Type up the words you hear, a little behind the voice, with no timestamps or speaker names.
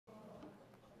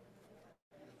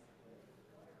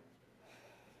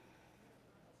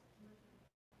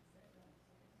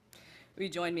Will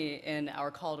you join me in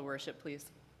our call to worship, please?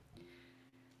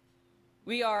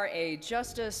 We are a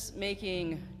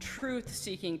justice-making,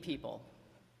 truth-seeking people.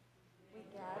 We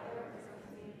gather as a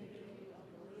community of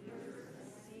believers and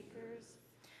seekers.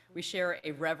 We share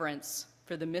a reverence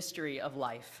for the mystery of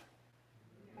life.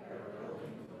 We are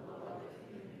building the beloved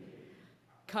community.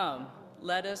 Come,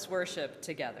 let us worship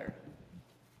together.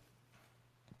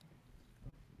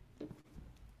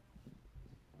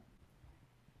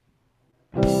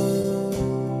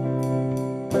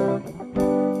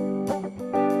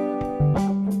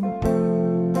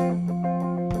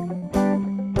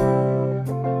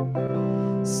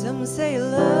 Some say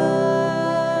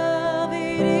love,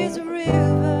 it is a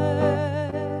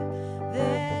river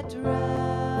that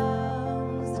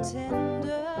drowns the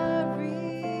tender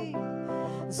reed.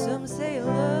 Some say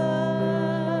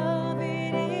love,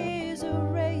 it is a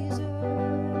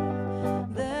razor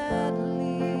that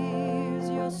leaves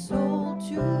your soul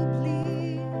to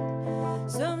bleed.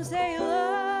 Some say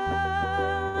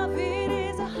love, it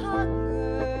is a hunger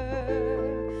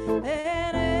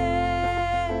and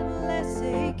endless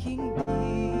aching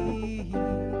need.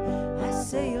 I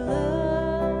say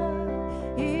love,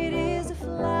 it is a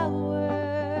flower,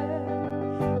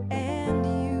 and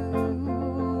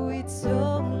you, its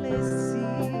only seed.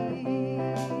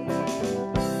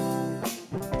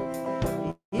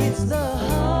 It's the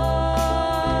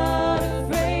heart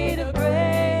afraid of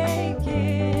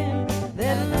breaking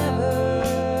that never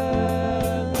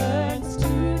learns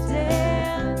to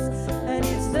dance, and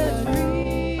it's the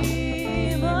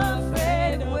dream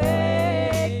afraid of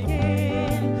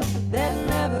waking that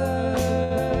never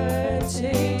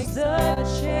takes a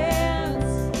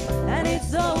chance, and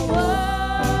it's the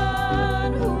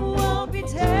one who won't be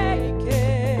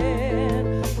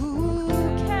taken, who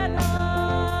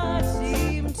cannot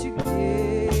seem to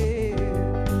give,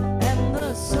 and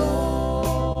the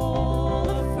soul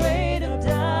afraid of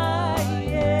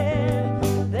dying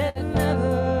that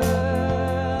never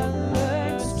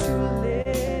learns to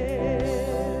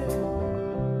live.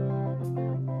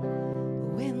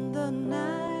 When the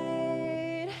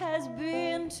night has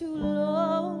been too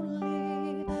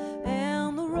lonely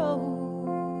and the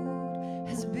road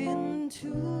has been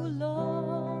too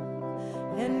long,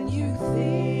 and you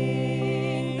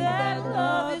think that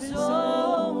love is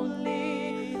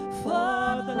only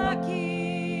for the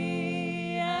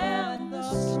lucky and the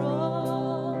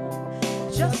strong,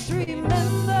 just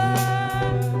remember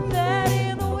that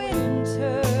in the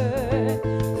winter,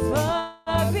 far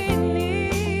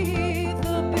beneath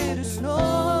the bitter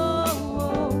snow,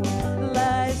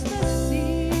 lies the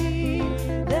sea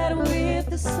that with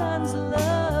the sun's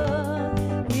love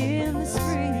in the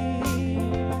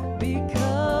spring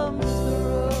becomes the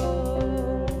rose.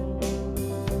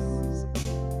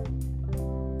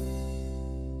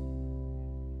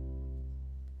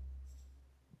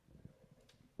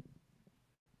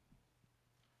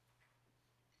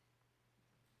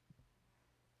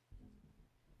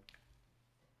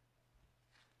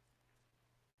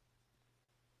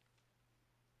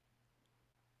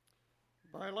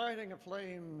 By lighting a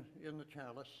flame in the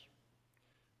chalice,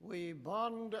 we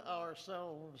bond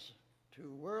ourselves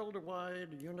to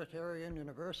worldwide Unitarian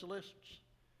Universalists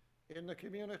in the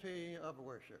community of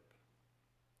worship.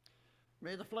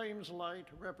 May the flame's light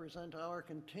represent our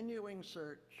continuing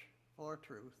search for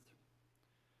truth,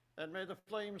 and may the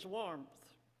flame's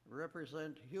warmth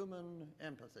represent human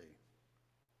empathy.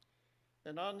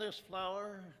 And on this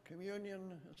Flower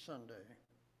Communion Sunday,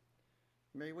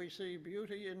 may we see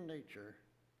beauty in nature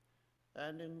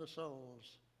and in the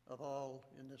souls of all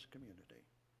in this community.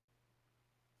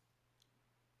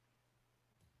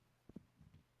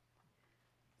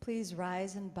 Please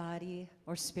rise in body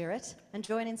or spirit and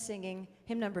join in singing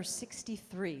hymn number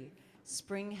 63,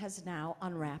 Spring Has Now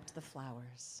Unwrapped the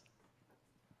Flowers.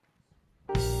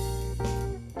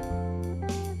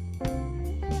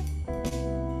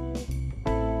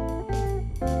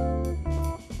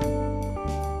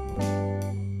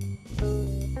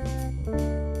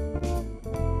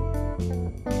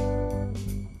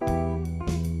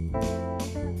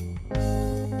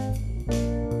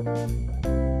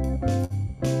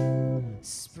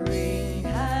 Spring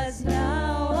has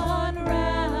now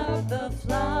unwrapped the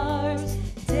flowers.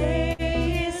 Day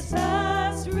is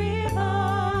past.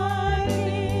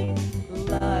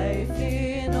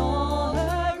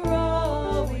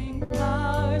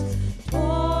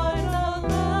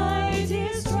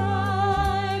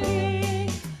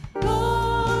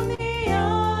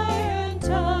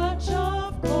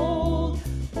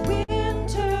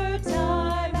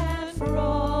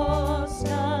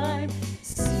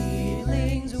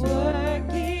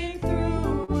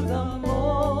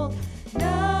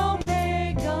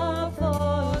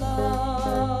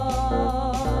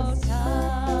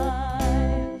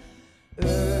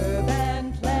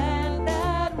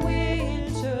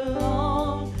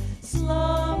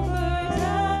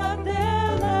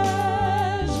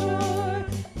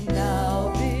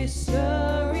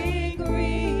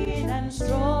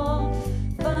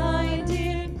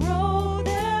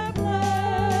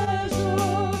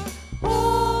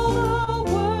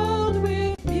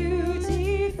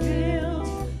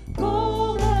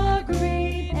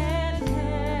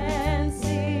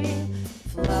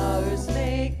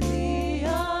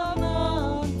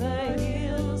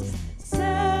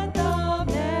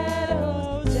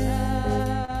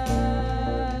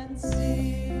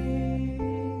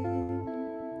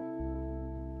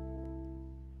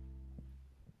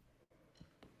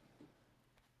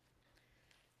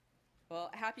 Well,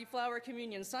 happy Flower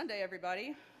Communion Sunday,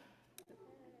 everybody.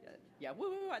 Yeah,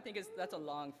 woo-hoo, that's a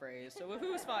long phrase, so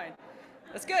woo-hoo is fine.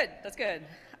 That's good, that's good.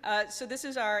 So this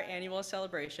is our annual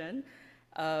celebration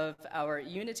of our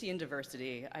unity and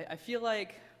diversity. I feel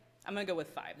like I'm gonna go with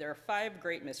 5. There are 5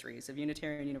 great mysteries of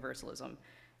Unitarian Universalism,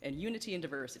 and unity and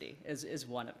diversity is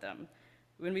one of them.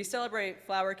 When we celebrate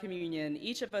Flower Communion,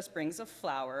 each of us brings a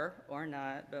flower, or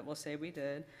not, but we'll say we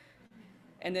did,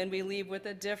 and then we leave with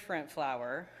a different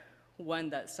flower, one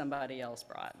that somebody else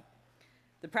brought.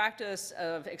 The practice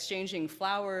of exchanging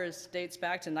flowers dates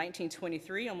back to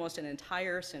 1923, almost an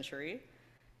entire century.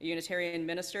 A Unitarian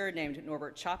minister named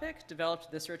Norbert Chopik developed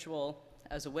this ritual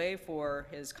as a way for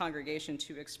his congregation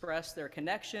to express their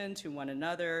connection to one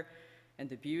another and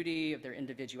the beauty of their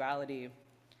individuality.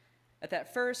 At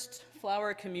that first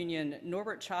flower communion,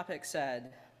 Norbert Chopik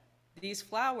said, "These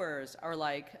flowers are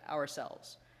like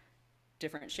ourselves,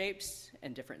 different shapes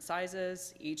and different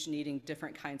sizes, each needing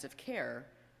different kinds of care,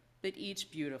 but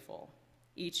each beautiful,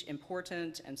 each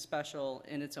important and special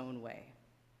in its own way."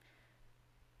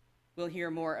 We'll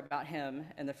hear more about him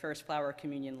and the first flower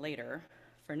communion later.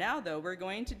 For now, though, we're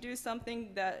going to do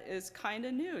something that is kind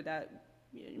of new, that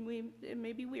it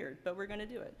may be weird, but we're going to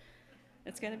do it.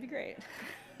 It's going to be great.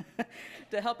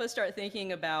 To help us start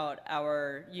thinking about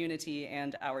our unity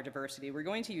and our diversity, we're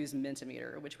going to use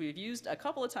Mentimeter, which we've used a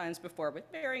couple of times before with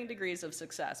varying degrees of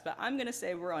success, but I'm going to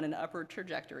say we're on an upward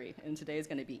trajectory, and today is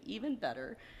going to be even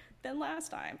better than last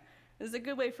time. This is a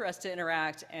good way for us to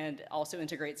interact and also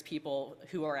integrates people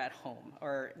who are at home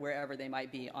or wherever they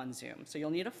might be on Zoom. So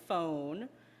you'll need a phone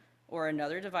or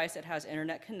another device that has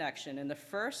internet connection, and the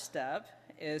first step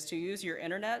is to use your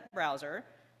internet browser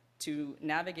to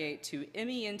navigate to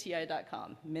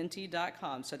menti.com,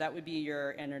 menti.com. So that would be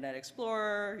your Internet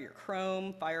Explorer, your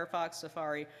Chrome, Firefox,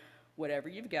 Safari, whatever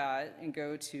you've got, and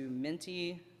go to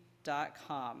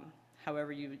menti.com.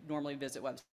 However you normally visit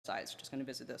websites, just gonna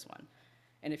visit this one.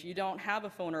 And if you don't have a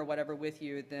phone or whatever with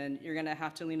you, then you're gonna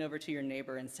have to lean over to your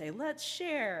neighbor and say, "Let's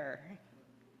share."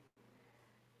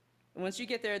 Once you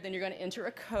get there, then you're gonna enter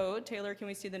a code. Taylor, can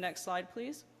we see the next slide,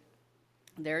 please?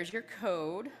 There's your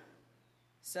code.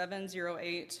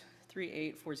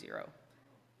 7083840.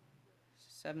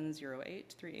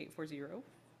 7083840.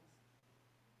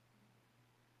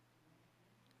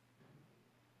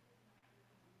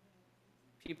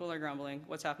 People are grumbling.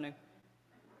 What's happening?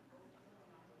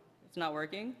 It's not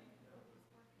working?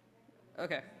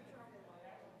 Okay.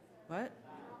 What?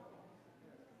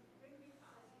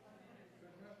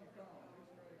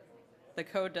 The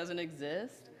code doesn't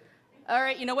exist? All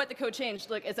right, you know what? The code changed.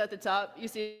 Look, it's at the top. You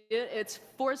see it? It's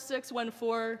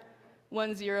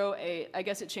 4614108. I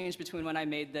guess it changed between when I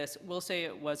made this. We'll say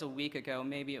it was a week ago.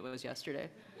 Maybe it was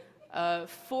yesterday.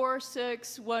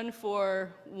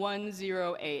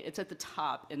 4614108. It's at the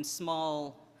top in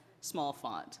small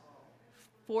font.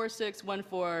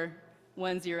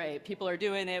 4614108. People are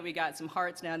doing it. We got some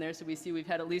hearts down there, so we see we've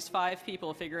had at least 5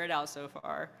 people figure it out so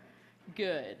far.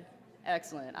 Good.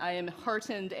 Excellent. I am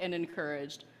heartened and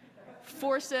encouraged.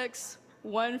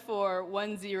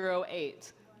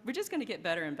 4614108. We're just going to get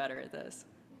better and better at this.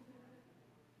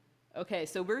 Okay,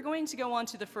 so we're going to go on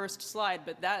to the first slide,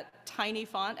 but that tiny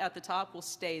font at the top will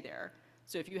stay there.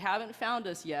 So if you haven't found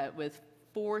us yet with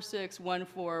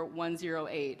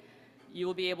 4614108, you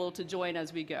will be able to join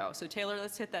as we go. So Taylor,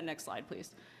 let's hit that next slide,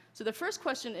 please. So the first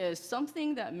question is,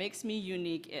 something that makes me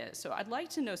unique is. So I'd like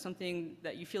to know something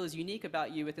that you feel is unique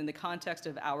about you within the context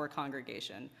of our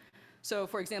congregation. So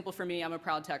for example, for me, I'm a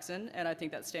proud Texan, and I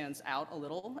think that stands out a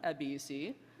little at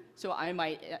BUC. So I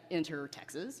might enter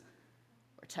Texas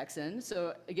or Texan.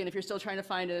 So again, if you're still trying to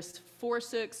find us,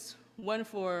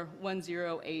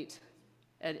 4614108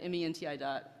 at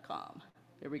menti.com.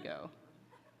 There we go.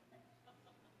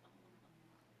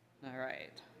 All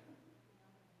right.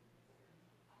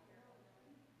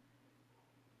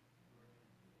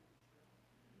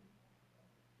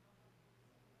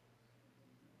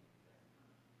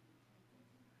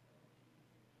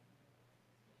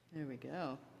 There we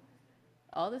go.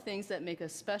 All the things that make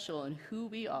us special and who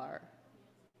we are.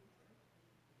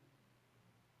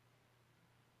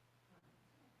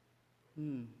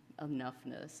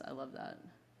 Enoughness. I love that.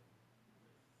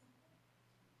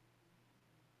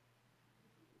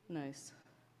 Nice.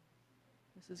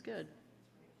 This is good.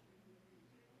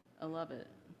 I love it.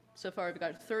 So far, we've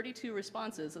got 32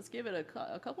 responses. Let's give it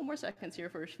a couple more seconds here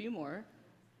for a few more.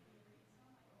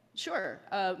 Sure.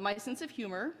 My sense of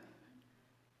humor.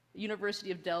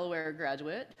 University of Delaware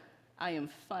graduate. I am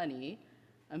funny.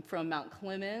 I'm from Mount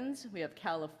Clemens. We have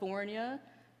California.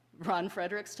 Ron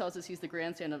Fredericks tells us he's the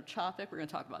grandson of Chopik. We're going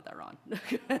to talk about that, Ron.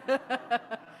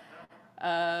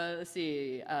 Let's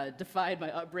see, defied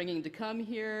my upbringing to come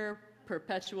here,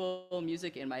 perpetual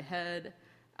music in my head,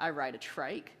 I ride a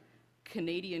trike,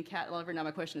 Canadian cat lover. Now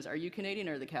my question is, are you Canadian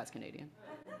or are the cats Canadian?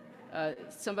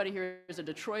 Somebody here is a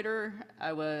Detroiter.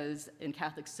 I was in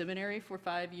Catholic seminary for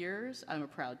 5 years. I'm a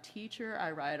proud teacher.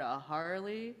 I ride a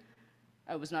Harley.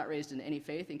 I was not raised in any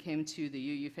faith and came to the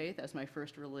UU faith as my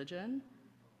first religion.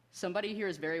 Somebody here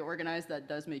is very organized. That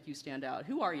does make you stand out.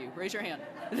 Who are you? Raise your hand.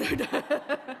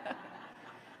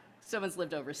 Someone's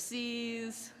lived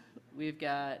overseas. We've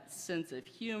got sense of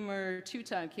humor,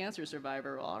 2-time cancer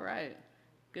survivor. All right,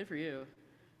 good for you.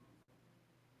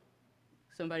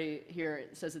 Somebody here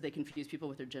says that they confuse people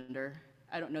with their gender.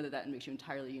 I don't know that that makes you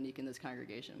entirely unique in this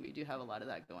congregation. We do have a lot of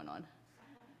that going on.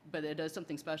 But it does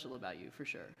something special about you, for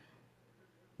sure.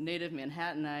 Native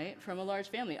Manhattanite from a large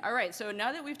family. All right, so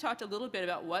now that we've talked a little bit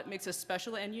about what makes us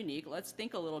special and unique, let's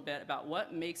think a little bit about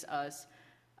what makes us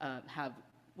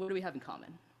what do we have in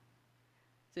common?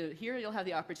 So here you'll have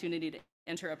the opportunity to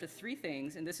enter up to 3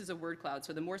 things, and this is a word cloud,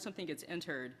 so the more something gets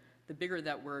entered, the bigger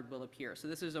that word will appear. So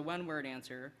this is a one-word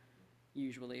answer,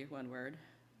 usually one word.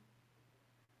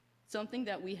 Something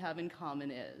that we have in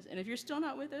common is, and if you're still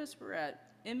not with us, we're at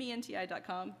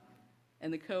menti.com,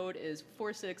 and the code is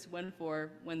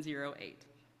 4614108.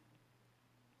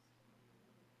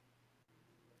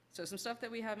 So some stuff that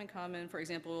we have in common, for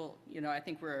example, I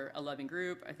think we're a loving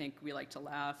group. I think we like to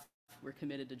laugh. We're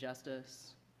committed to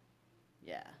justice.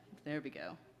 Yeah, there we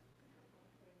go.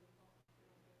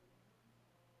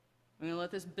 I'm going to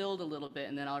let this build a little bit,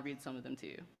 and then I'll read some of them to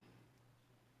you.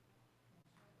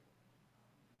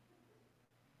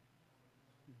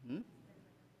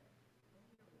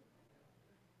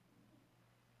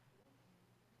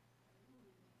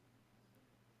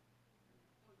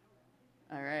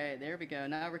 All right, there we go.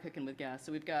 Now we're cooking with gas.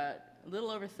 So we've got a little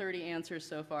over 30 answers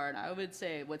so far, and I would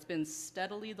say what's been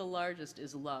steadily the largest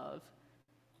is love,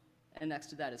 and next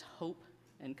to that is hope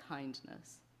and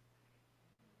kindness.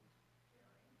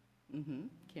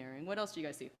 Caring. What else do you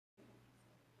guys see?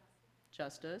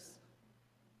 Justice.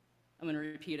 I'm going to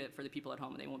repeat it for the people at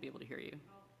home. They won't be able to hear you.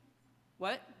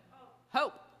 What?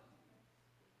 Hope.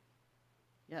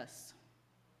 Yes.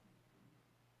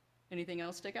 Anything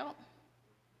else stick out?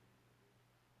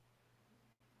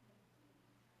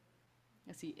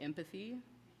 I see empathy,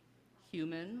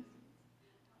 human.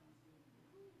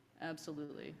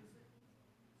 Absolutely.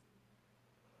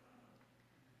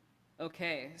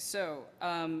 Okay, so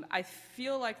I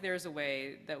feel like there's a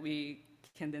way that we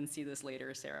can then see this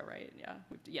later, Sarah, right? Yeah.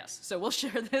 Yes. So we'll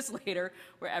share this later,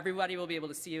 where everybody will be able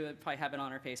to see it. We'll probably have it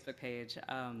on our Facebook page,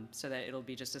 so that it'll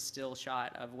be just a still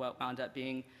shot of what wound up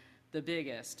being the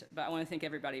biggest. But I want to thank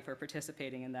everybody for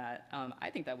participating in that. I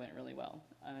think that went really well,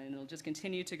 and it'll just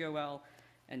continue to go well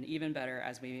and even better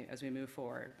as we move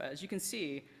forward. But as you can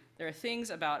see, there are things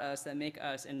about us that make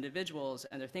us individuals,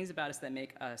 and there are things about us that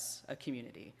make us a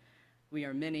community. We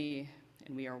are many,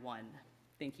 and we are one.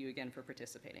 Thank you again for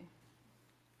participating.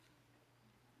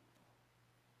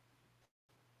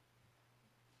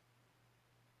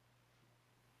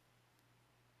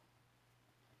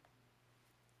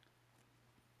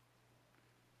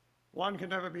 One can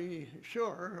never be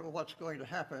sure of what's going to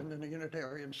happen in a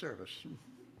Unitarian service.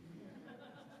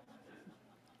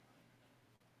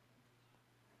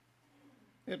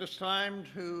 It is time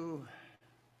to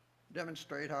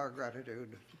demonstrate our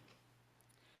gratitude.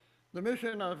 The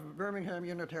mission of Birmingham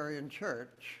Unitarian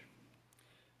Church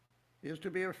is to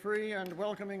be a free and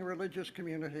welcoming religious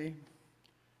community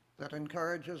that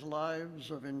encourages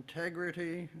lives of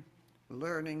integrity,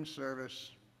 learning,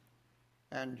 service,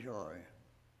 and joy.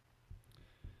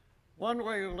 One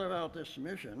way to live out this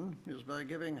mission is by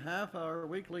giving half our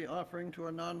weekly offering to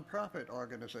a nonprofit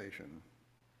organization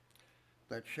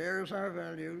that shares our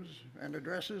values and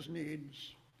addresses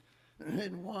needs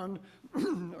in one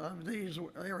of these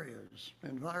areas: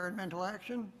 environmental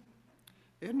action,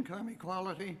 income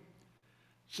equality,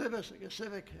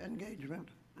 civic engagement,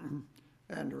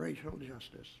 and racial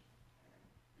justice.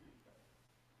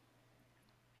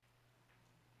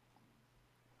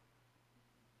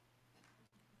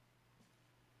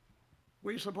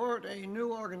 We support a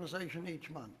new organization each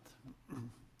month.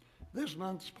 This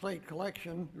month's plate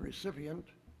collection recipient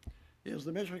is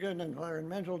the Michigan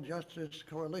Environmental Justice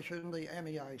Coalition, the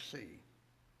MEIC.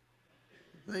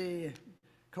 The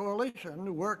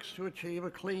coalition works to achieve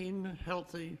a clean,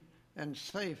 healthy, and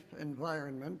safe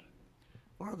environment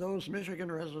for those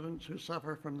Michigan residents who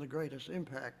suffer from the greatest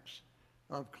impacts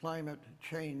of climate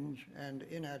change and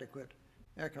inadequate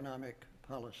economic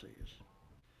policies.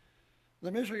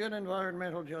 The Michigan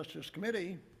Environmental Justice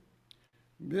Committee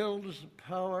builds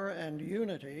power and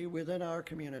unity within our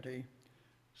community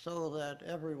so that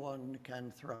everyone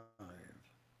can thrive.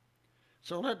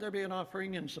 So let there be an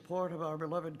offering in support of our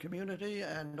beloved community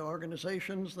and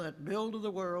organizations that build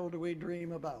the world we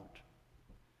dream about.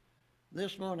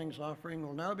 This morning's offering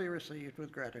will now be received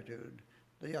with gratitude.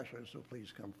 The ushers will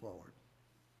please come forward.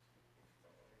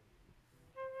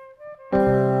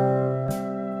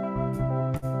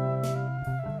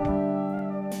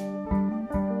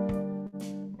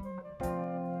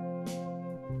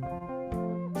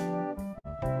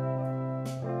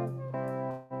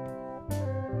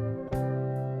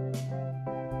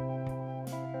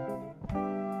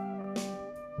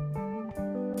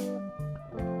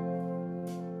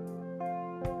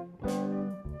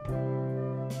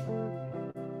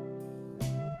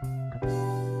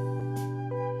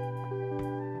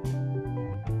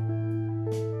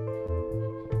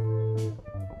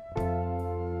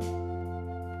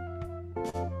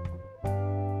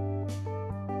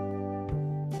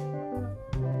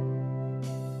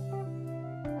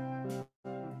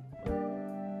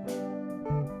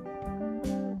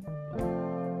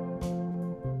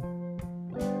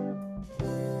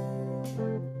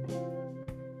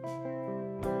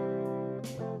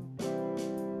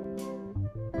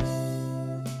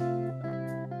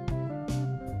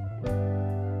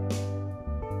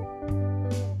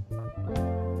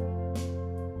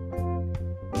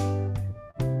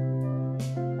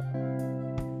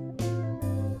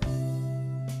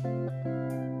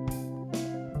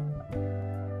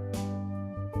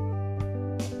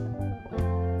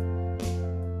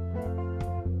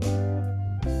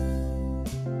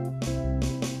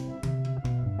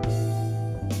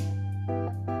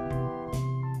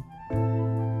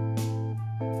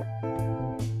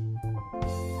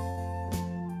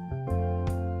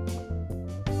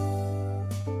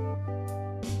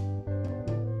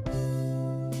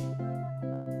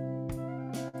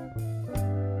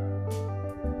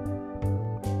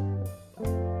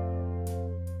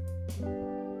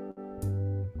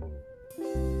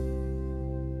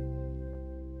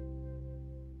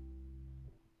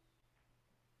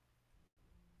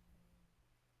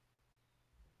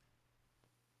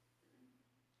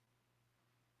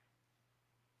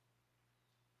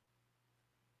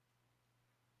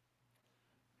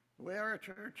 We are a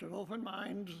church of open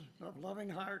minds, of loving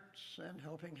hearts, and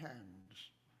helping hands.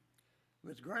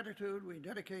 With gratitude, we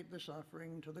dedicate this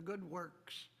offering to the good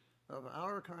works of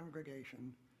our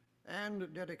congregation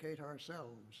and dedicate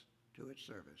ourselves to its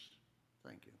service.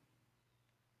 Thank you.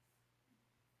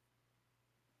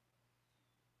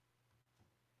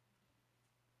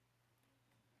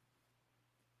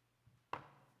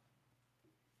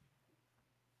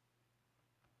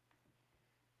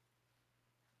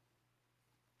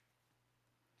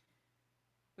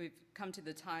 We've come to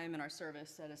the time in our service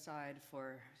set aside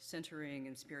for centering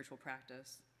and spiritual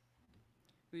practice.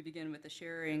 We begin with the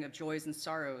sharing of joys and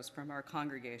sorrows from our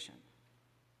congregation.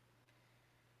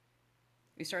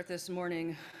 We start this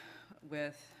morning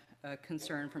with a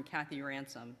concern from Kathy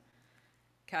Ransom.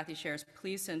 Kathy shares,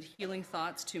 please send healing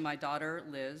thoughts to my daughter,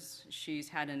 Liz. She's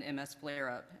had an MS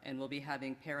flare-up and will be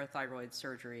having parathyroid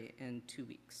surgery in 3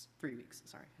 weeks.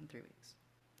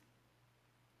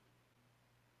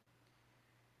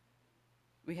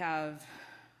 We have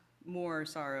more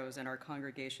sorrows in our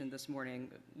congregation this morning.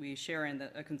 We share in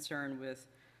a concern with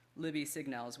Libby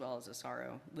Signal as well as a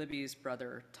sorrow. Libby's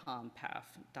brother, Tom Paff,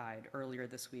 died earlier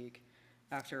this week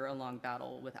after a long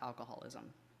battle with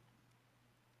alcoholism.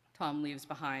 Tom leaves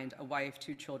behind a wife,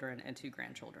 2 children, and 2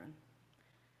 grandchildren.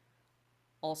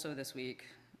 Also this week,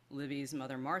 Libby's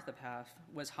mother, Martha Paff,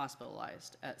 was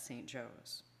hospitalized at St.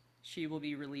 Joe's. She will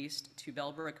be released to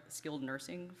Bellbrook Skilled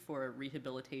Nursing for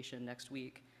rehabilitation next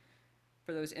week.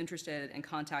 For those interested in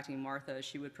contacting Martha,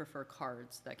 she would prefer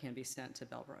cards that can be sent to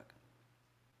Bellbrook.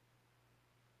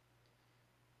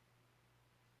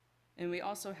 And we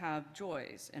also have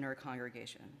joys in our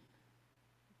congregation.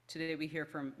 Today we hear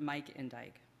from Mike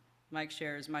Endyke. Mike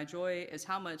shares, my joy is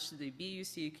how much the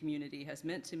BUC community has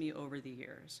meant to me over the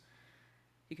years.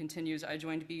 He continues, I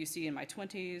joined BUC in my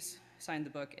 20s, signed the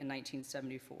book in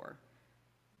 1974.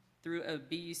 Through a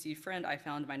BUC friend, I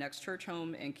found my next church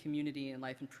home and community and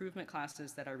life improvement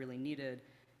classes that I really needed,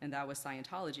 and that was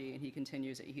Scientology. And he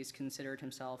continues that he's considered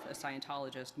himself a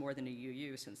Scientologist more than a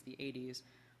UU since the 80s,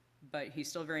 but he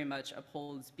still very much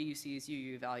upholds BUC's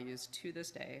UU values to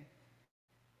this day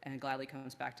and gladly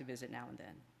comes back to visit now and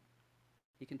then.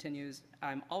 He continues,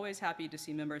 I'm always happy to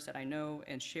see members that I know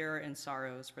and share in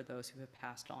sorrows for those who have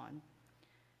passed on.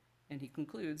 And he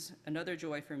concludes, another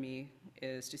joy for me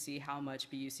is to see how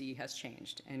much BUC has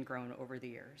changed and grown over the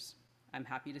years. I'm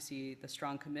happy to see the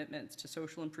strong commitments to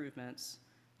social improvements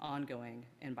ongoing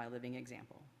and by living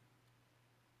example.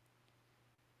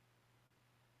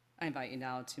 invite you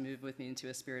now to move with me into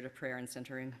a spirit of prayer and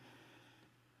centering.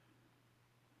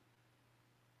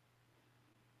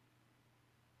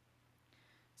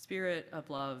 Spirit of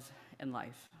love and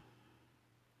life.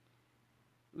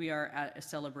 We are at a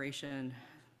celebration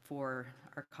for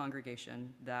our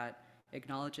congregation that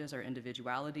acknowledges our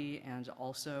individuality and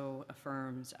also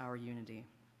affirms our unity.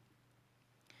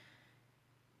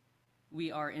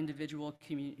 We are individual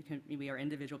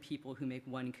people who make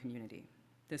one community.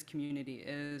 This community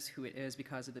is who it is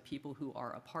because of the people who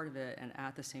are a part of it, and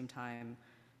at the same time,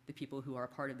 the people who are a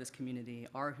part of this community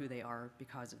are who they are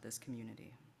because of this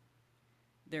community.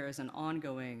 There is an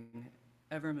ongoing,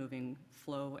 ever-moving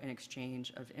flow and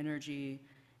exchange of energy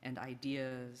and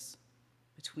ideas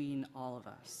between all of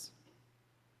us.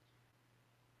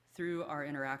 Through our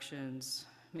interactions,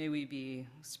 may we be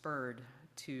spurred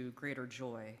to greater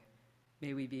joy.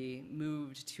 May we be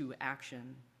moved to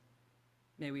action.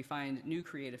 May we find new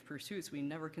creative pursuits we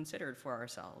never considered for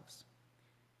ourselves.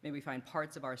 May we find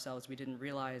parts of ourselves we didn't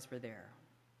realize were there.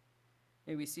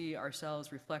 May we see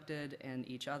ourselves reflected in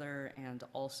each other and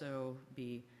also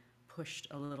be pushed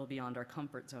a little beyond our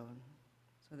comfort zone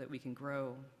so that we can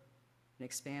grow and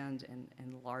expand and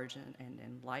enlarge and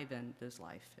enliven this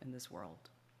life in this world.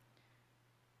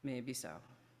 May it be so.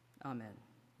 Amen,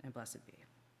 and blessed be.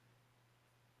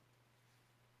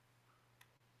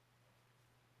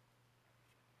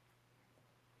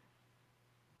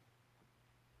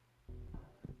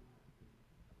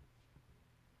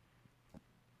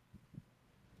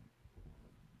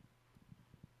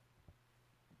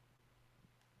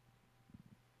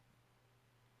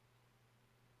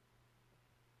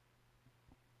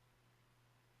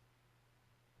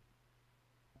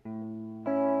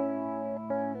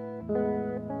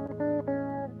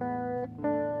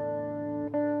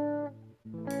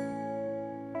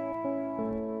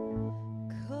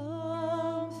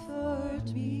 Comfort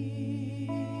me,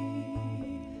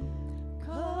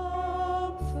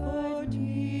 comfort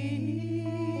me,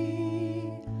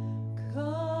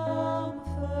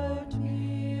 comfort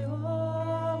me,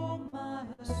 oh my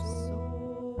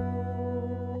soul.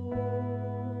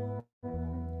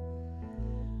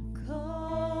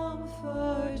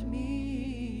 Comfort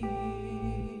me,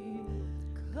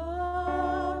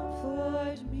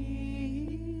 comfort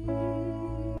me,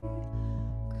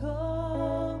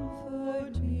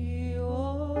 comfort me,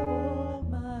 oh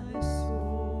my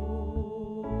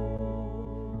soul.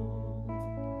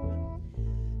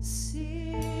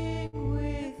 Sing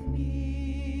with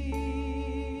me,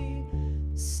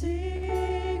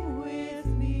 sing with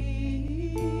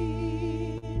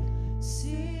me,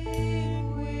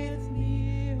 sing with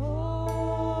me,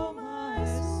 oh my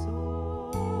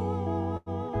soul.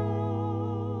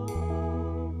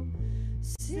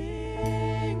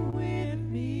 Sing with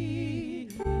me,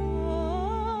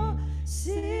 oh,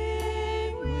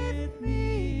 sing with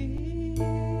me,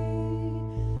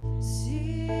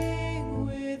 sing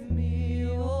with me,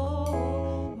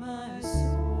 oh my soul.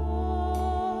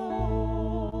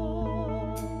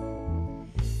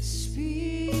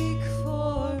 Speak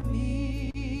for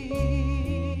me,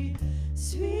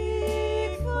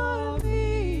 speak for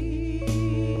me,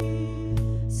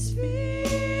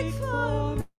 speak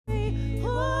for me,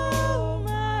 oh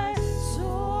my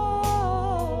soul.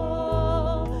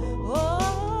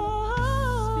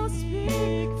 Oh,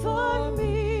 speak for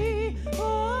me,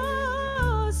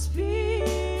 oh,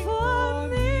 speak for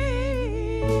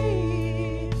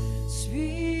me,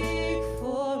 speak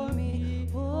for me,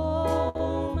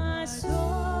 oh my soul.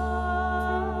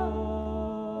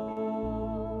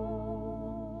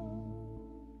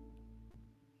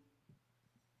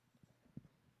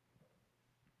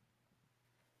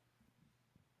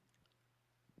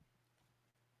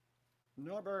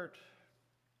 Norbert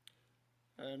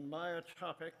and Maya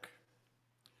Topic,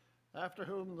 after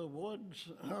whom the woods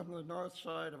on the north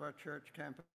side of our church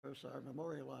campus are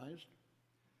memorialized,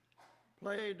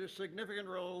 played significant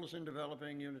roles in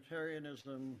developing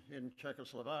Unitarianism in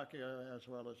Czechoslovakia as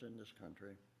well as in this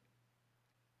country.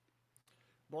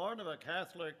 Born of a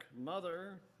Catholic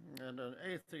mother and an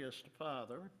atheist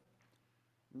father,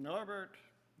 Norbert,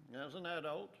 as an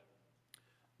adult,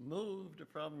 moved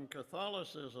from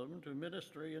Catholicism to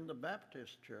ministry in the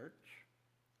Baptist Church,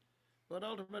 but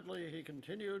ultimately he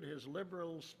continued his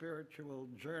liberal spiritual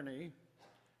journey,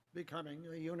 becoming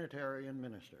a Unitarian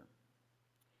minister.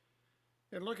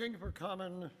 In looking for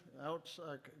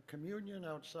communion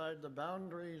outside the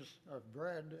boundaries of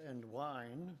bread and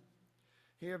wine,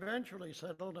 he eventually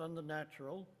settled on the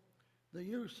natural, the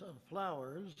use of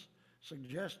flowers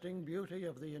suggesting beauty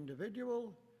of the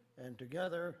individual and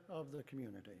together of the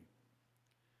community.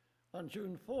 On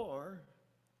June 4,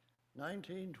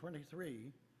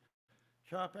 1923,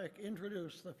 Čapek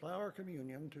introduced the flower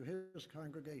communion to his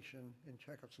congregation in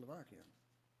Czechoslovakia.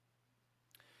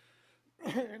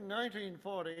 In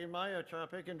 1940, Maya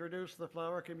Čapek introduced the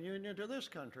flower communion to this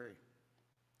country.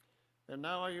 And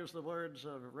now I use the words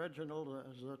of Reginald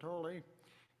Zatoli.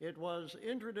 It was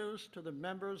introduced to the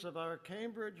members of our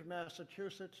Cambridge,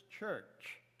 Massachusetts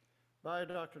church by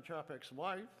Dr. Čapek's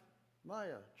wife,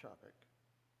 Maya Čapek.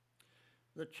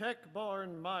 The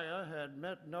Czech-born Maya had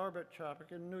met Norbert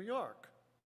Čapek in New York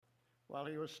while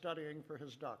he was studying for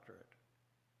his doctorate.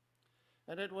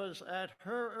 And it was at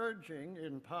her urging,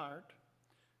 in part,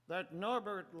 that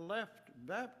Norbert left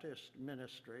Baptist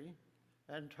ministry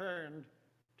and turned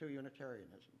to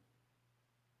Unitarianism.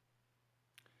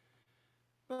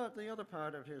 But the other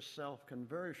part of his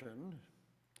self-conversion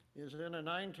is in a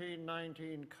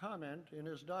 1919 comment in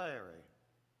his diary.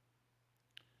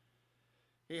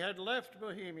 He had left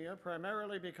Bohemia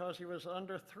primarily because he was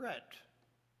under threat.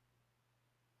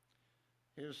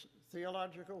 His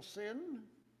theological sin?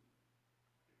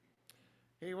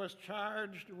 He was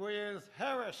charged with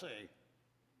heresy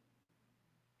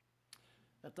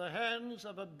at the hands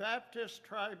of a Baptist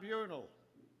tribunal,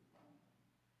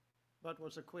 but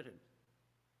was acquitted.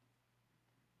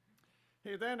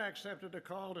 He then accepted a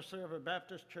call to serve a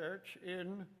Baptist church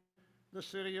in the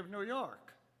city of New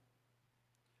York.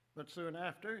 But soon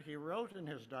after, he wrote in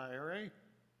his diary,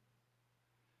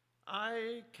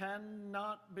 "I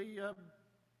cannot be a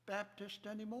Baptist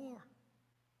anymore.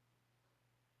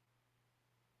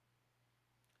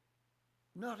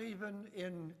 Not even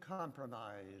in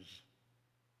compromise."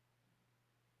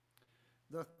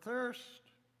 The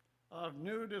thirst of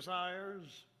new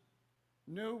desires,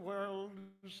 new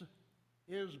worlds,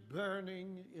 is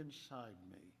burning inside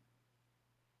me.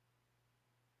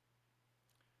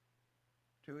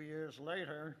 2 years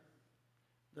later,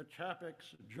 the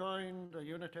Čapeks joined a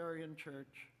Unitarian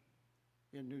church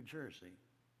in New Jersey.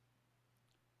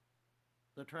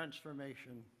 The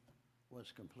transformation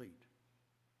was complete.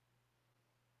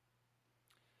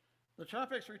 The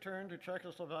Čapeks returned to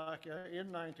Czechoslovakia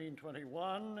in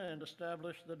 1921 and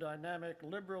established the dynamic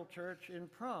liberal church in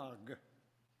Prague.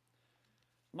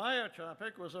 Maya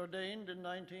Čapek was ordained in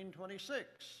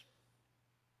 1926.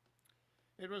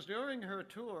 It was during her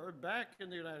tour back in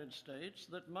the United States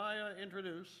that Maya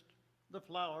introduced the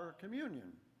flower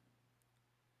communion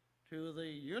to the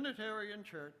Unitarian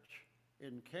Church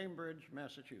in Cambridge,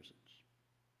 Massachusetts.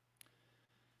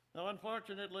 Now,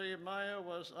 unfortunately, Maya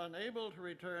was unable to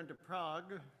return to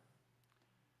Prague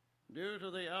due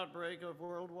to the outbreak of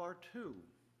World War II.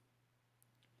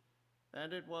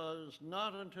 And it was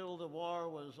not until the war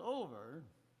was over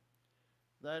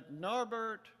that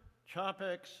Norbert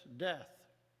Čapek's death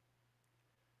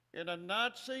in a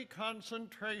Nazi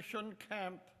concentration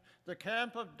camp, the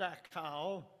camp of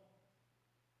Dachau,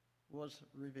 was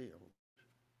revealed.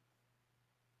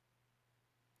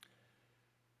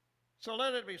 So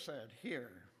let it be said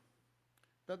here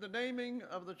that the naming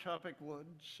of the Čapek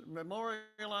Woods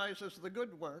memorializes the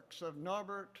good works of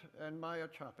Norbert and Maya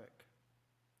Čapek.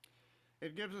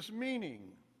 It gives us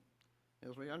meaning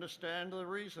as we understand the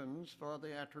reasons for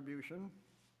the attribution,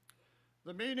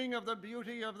 the meaning of the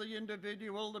beauty of the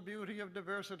individual, the beauty of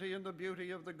diversity, and the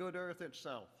beauty of the good earth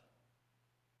itself.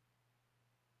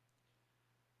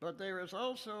 But there is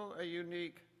also a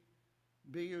unique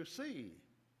BUC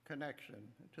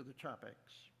connection to the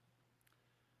Čapeks.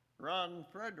 Ron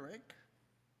Frederick,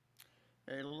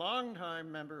 a longtime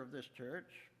member of this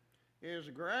church, is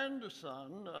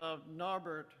grandson of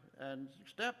Norbert and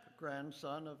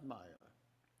step-grandson of Maya.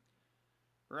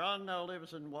 Ron now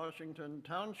lives in Washington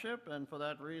Township, and for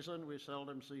that reason we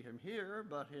seldom see him here,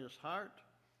 but his heart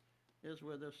is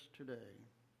with us today.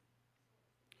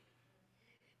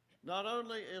 Not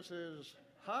only is his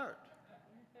heart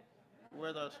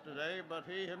with us today, but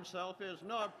he himself is.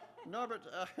 Norbert,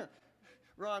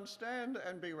 Ron, stand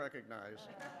and be recognized.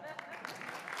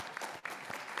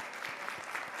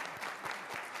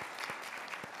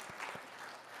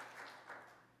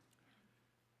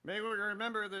 May we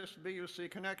remember this BUC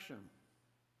connection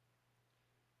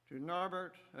to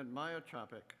Norbert and Maya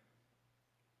Čapek,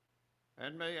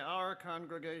 and may our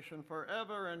congregation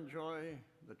forever enjoy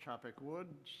the Čapek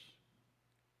Woods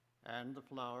and the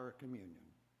Flower Communion.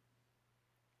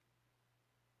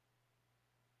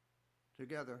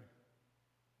 Together,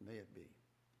 may it be.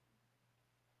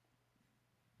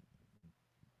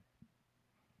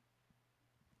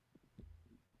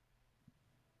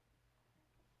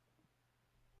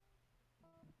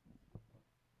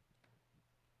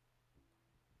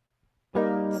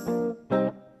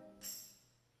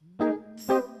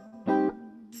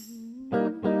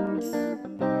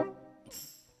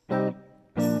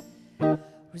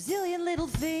 Resilient little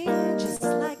thing, just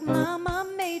like Mama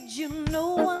made you.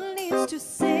 No one needs to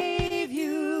save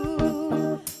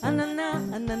you. Na-na-na,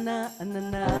 na-na-na,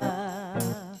 na-na.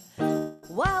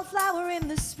 Wildflower in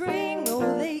the spring,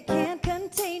 oh, they can't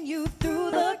contain you.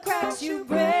 Through the cracks you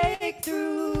break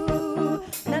through.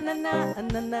 Na-na-na,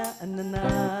 na-na-na,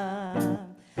 na-na.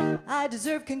 I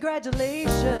deserve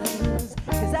congratulations,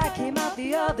 'cause I came out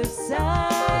the other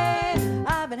side.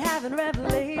 I've been having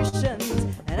revelations,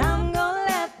 and I'm gonna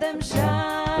let them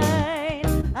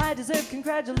shine. I deserve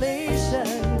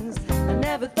congratulations. I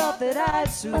never thought that I'd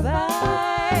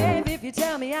survive. If you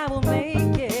tell me I will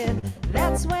make it,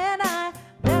 that's when I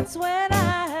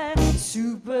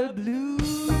super bloom,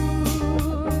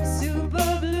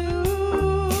 super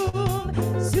bloom,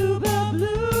 super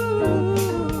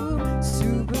bloom,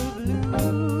 super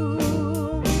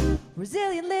bloom.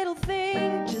 Resilient little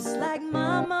thing, just like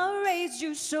Mama raised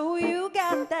you, so you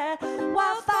got that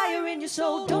wildfire in your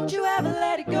soul. Don't you ever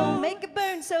let it go. Make it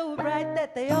burn so bright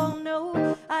that they all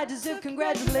know I deserve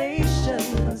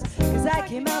congratulations, 'cause I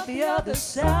came out the other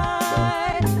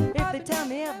side. If they tell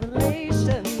me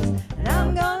revelations, and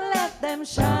I'm gonna let them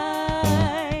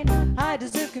shine. I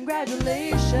deserve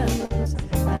congratulations.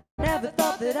 I never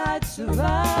thought that I'd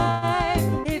survive.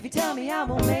 If you tell me I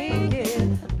won't make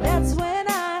it, that's when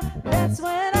I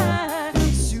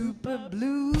super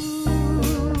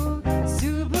bloom,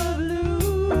 super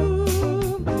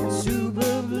bloom,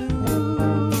 super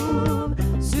bloom,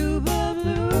 super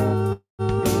bloom,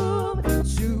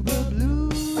 super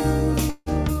bloom,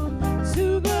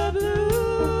 super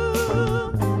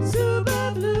bloom,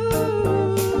 super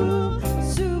bloom,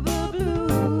 super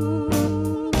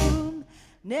bloom.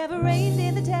 Never rained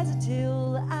in the desert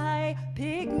till I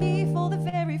picked me for the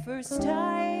very first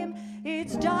time.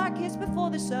 It's darkest before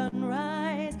the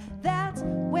sunrise. That's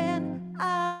when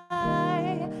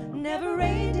I never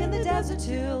rained in the desert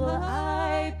till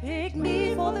I picked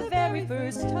me for the very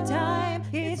first time.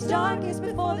 It's darkest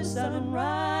before the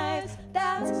sunrise.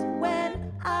 That's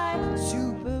when I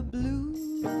super bloom,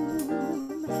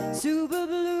 super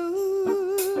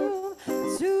bloom,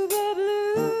 super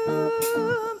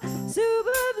bloom,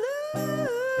 super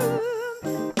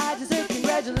bloom. I deserve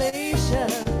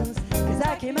congratulations, 'cause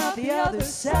I came out the other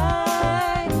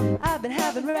side. I've been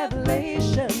having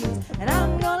revelations, and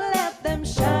I'm gonna let them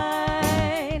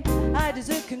shine. I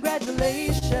deserve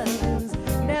congratulations.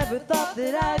 Never thought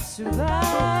that I'd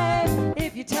survive.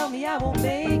 If you tell me I won't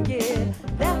make it,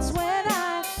 that's when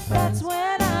I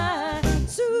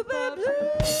super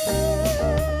blue,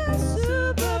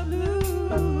 super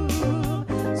blue,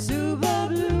 super blue, super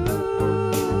blue,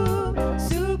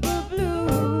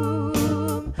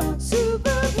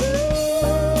 super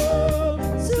blue,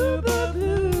 super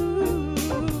blue,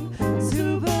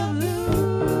 super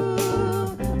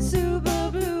blue,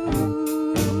 super blue.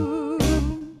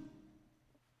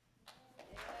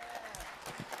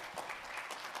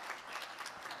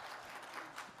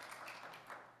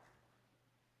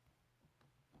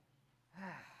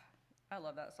 I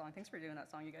love that song. Thanks for doing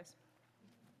that song, you guys.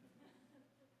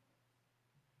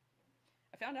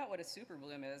 I found out what a super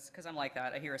bloom is because I'm like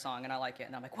that. I hear a song and I like it,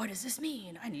 and I'm like, what does this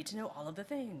mean? I need to know all of the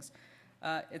things.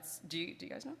 Do you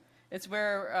guys know? It's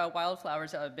where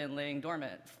wildflowers that have been laying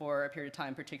dormant for a period of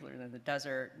time, particularly in the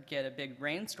desert, get a big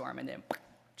rainstorm and then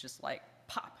just like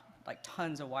pop, like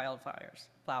tons of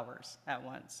flowers at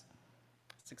once.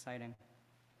 It's exciting.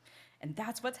 And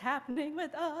that's what's happening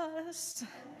with us.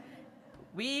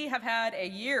 We have had a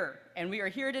year, and we are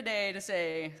here today to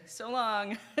say, so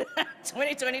long,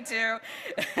 2022,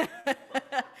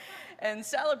 and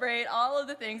celebrate all of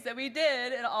the things that we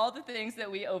did and all the things that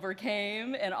we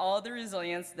overcame and all the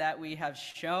resilience that we have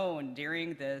shown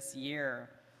during this year.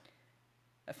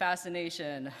 A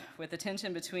fascination with the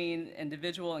tension between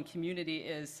individual and community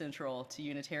is central to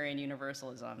Unitarian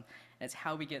Universalism, and it's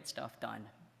how we get stuff done.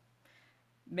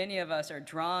 Many of us are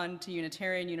drawn to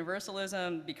Unitarian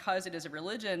Universalism because it is a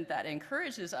religion that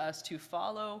encourages us to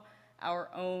follow our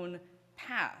own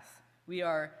path. We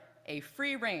are a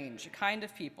free-range kind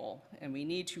of people, and we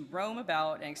need to roam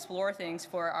about and explore things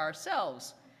for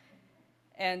ourselves.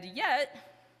 And yet,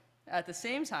 at the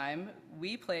same time,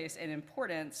 we place an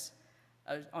importance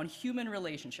on human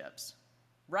relationships,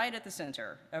 right at the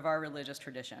center of our religious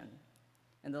tradition.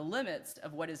 And the limits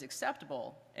of what is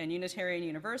acceptable in Unitarian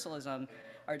Universalism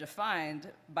are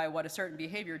defined by what a certain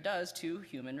behavior does to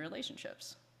human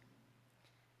relationships.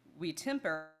 We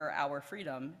temper our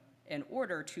freedom in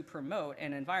order to promote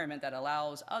an environment that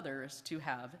allows others to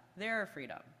have their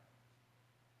freedom.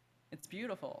 It's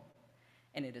beautiful,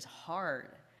 and it is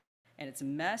hard, and it's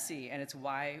messy, and it's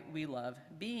why we love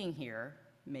being here,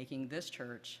 making this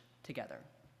church together.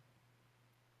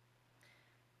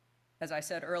 As I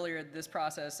said earlier, this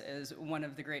process is one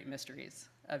of the great mysteries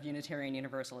of Unitarian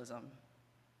Universalism.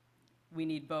 We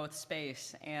need both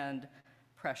space and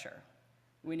pressure.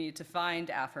 We need to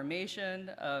find affirmation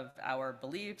of our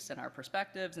beliefs and our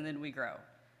perspectives, and then we grow.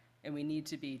 And we need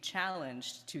to be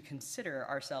challenged to consider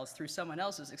ourselves through someone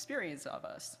else's experience of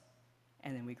us,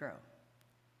 and then we grow.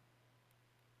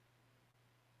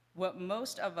 What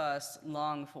most of us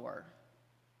long for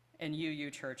in UU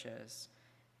churches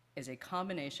is a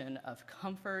combination of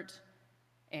comfort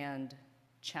and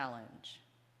challenge.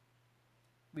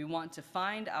 We want to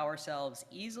find ourselves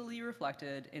easily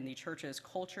reflected in the church's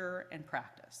culture and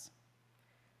practice.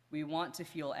 We want to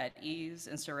feel at ease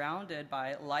and surrounded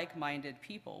by like-minded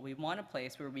people. We want a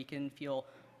place where we can feel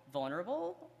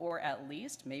vulnerable, or at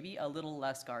least maybe a little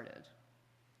less guarded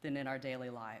than in our daily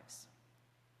lives.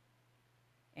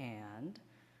 And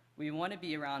we want to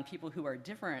be around people who are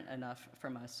different enough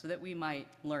from us so that we might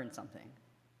learn something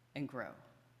and grow.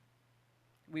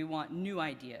 We want new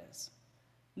ideas,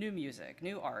 new music,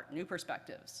 new art, new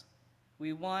perspectives.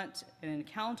 We want an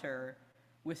encounter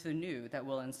with the new that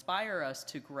will inspire us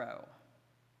to grow.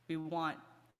 We want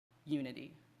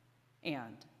unity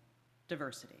and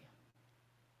diversity.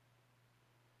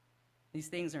 These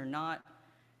things are not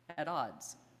at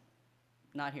odds,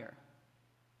 not here.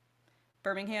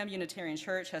 Birmingham Unitarian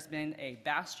Church has been a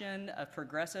bastion of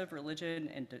progressive religion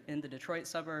in the Detroit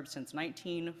suburbs since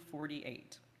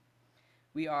 1948.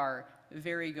 We are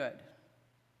very good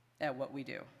at what we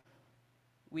do.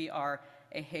 We are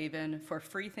a haven for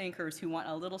free thinkers who want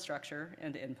a little structure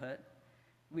and input.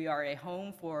 We are a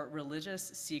home for religious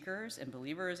seekers and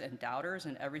believers and doubters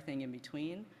and everything in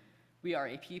between. We are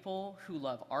a people who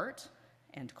love art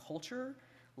and culture,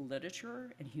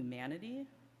 literature and humanity.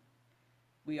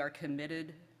 We are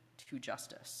committed to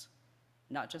justice,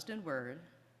 not just in word,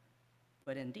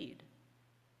 but in deed.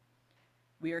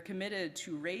 We are committed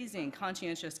to raising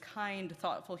conscientious, kind,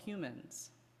 thoughtful humans.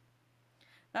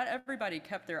 Not everybody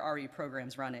kept their RE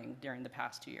programs running during the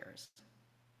past 2 years.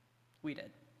 We did.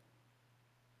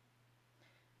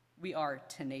 We are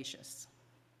tenacious,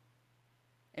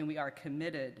 and we are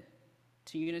committed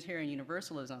to Unitarian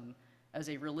Universalism as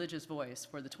a religious voice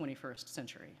for the 21st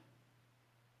century.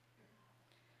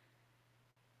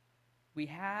 We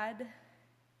had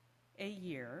a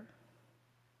year,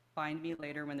 find me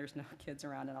later when there's no kids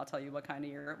around and I'll tell you what kind of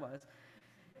year it was.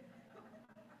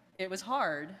 It was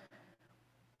hard,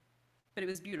 but it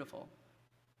was beautiful.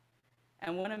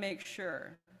 And I want to make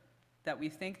sure that we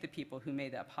thank the people who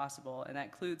made that possible, and that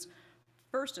includes,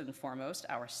 first and foremost,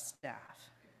 our staff.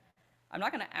 I'm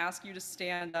not going to ask you to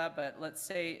stand up, but let's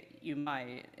say you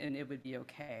might, and it would be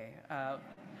okay.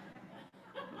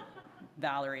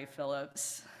 Valerie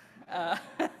Phillips.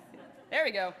 There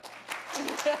we go.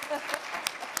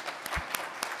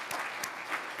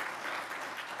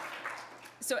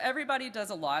 So everybody does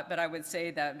a lot, but I would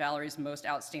say that Valerie's most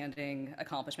outstanding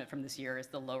accomplishment from this year is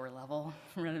the lower level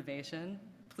renovation.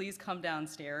 Please come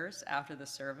downstairs after the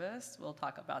service. We'll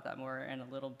talk about that more in a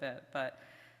little bit. But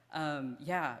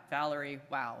yeah, Valerie,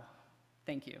 wow.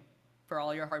 Thank you for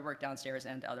all your hard work downstairs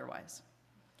and otherwise.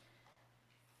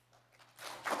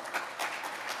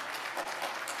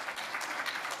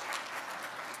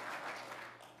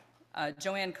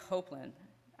 Joanne Copeland.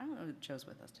 I don't know if Joe's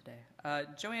with us today.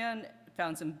 Joanne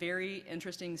found some very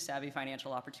interesting, savvy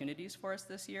financial opportunities for us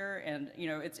this year. And, you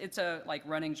know, it's a like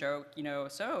running joke, you know,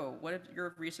 so what have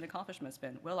your recent accomplishments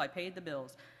been? Well, I paid the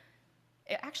bills.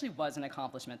 It actually was an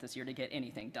accomplishment this year to get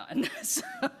anything done. So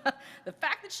the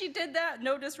fact that she did that,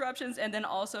 no disruptions, and then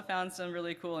also found some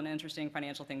really cool and interesting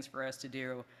financial things for us to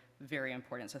do, very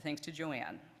important. So thanks to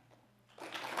Joanne.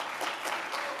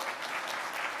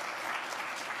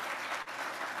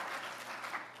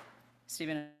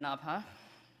 Stephen Nabha.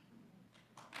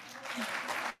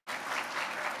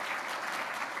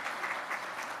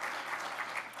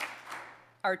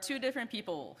 Are two different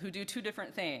people who do two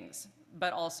different things,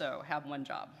 but also have one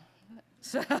job.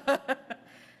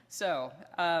 So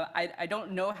I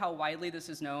don't know how widely this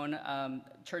is known.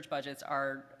 Church budgets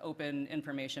are open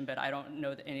information, but I don't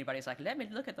know that anybody's like, let me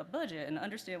look at the budget and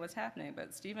understand what's happening.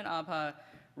 But Stephen Abha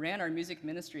ran our music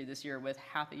ministry this year with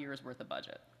half a year's worth of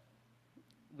budget.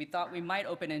 We thought we might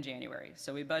open in January,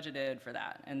 so we budgeted for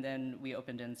that, and then we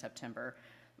opened in September.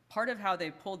 Part of how they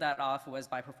pulled that off was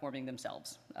by performing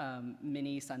themselves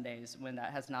many Sundays when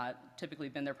that has not typically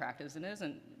been their practice and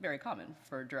isn't very common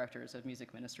for directors of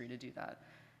music ministry to do that.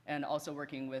 And also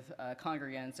working with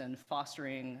congregants and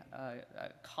fostering a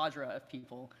cadre of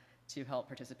people to help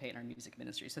participate in our music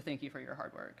ministry. So thank you for your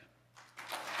hard work.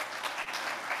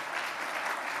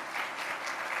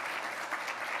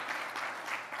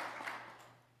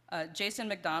 Jason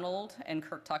McDonald and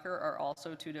Kirk Tucker are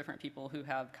also two different people who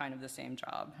have kind of the same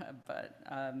job, but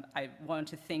I wanted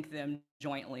to thank them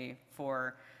jointly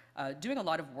for doing a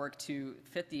lot of work to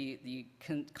fit the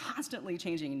constantly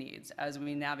changing needs as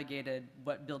we navigated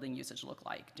what building usage looked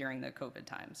like during the COVID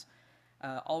times.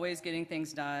 Always getting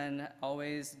things done,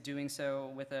 always doing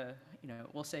so with a,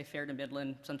 we'll say fair to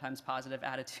Midland, sometimes positive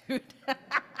attitude.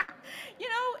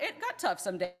 It got tough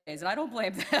some days, and I don't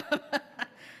blame them.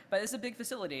 But it's a big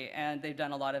facility, and they've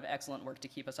done a lot of excellent work to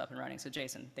keep us up and running. So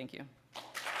Jason, thank you.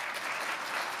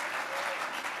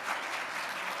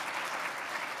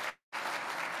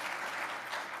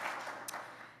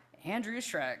 Andrew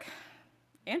Schreck.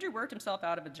 Andrew worked himself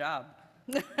out of a job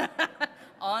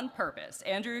on purpose.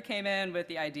 Andrew came in with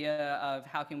the idea of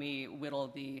how can we whittle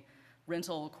the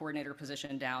rental coordinator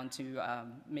position down to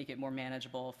make it more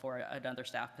manageable for another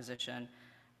staff position.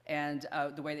 And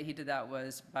the way that he did that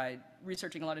was by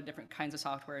researching a lot of different kinds of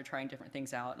software, trying different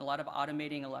things out, and a lot of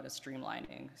automating, a lot of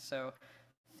streamlining. So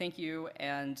thank you,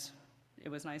 and it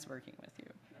was nice working with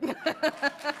you.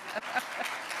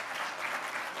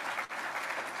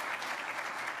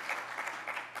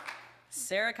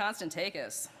 Sarah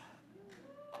Constantakis.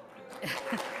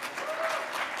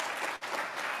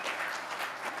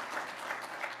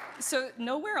 So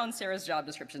nowhere on Sarah's job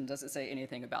description does it say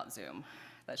anything about Zoom.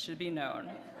 That should be known.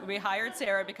 We hired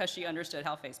Sarah because she understood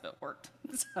how Facebook worked.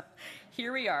 So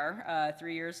here we are,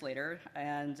 3 years later,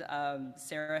 and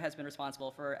Sarah has been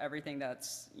responsible for everything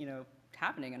that's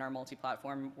happening in our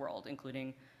multi-platform world,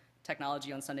 including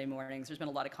technology on Sunday mornings. There's been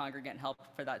a lot of congregant help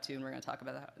for that too, and we're going to talk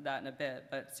about that in a bit.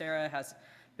 But Sarah has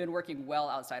been working well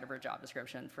outside of her job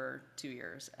description for 2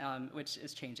 years, which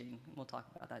is changing. We'll talk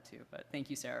about that too. But thank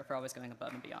you, Sarah, for always going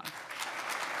above and beyond.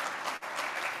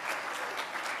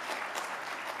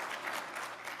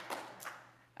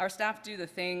 Our staff do the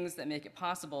things that make it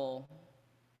possible,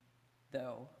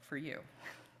 though, for you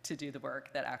to do the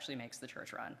work that actually makes the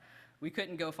church run. We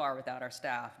couldn't go far without our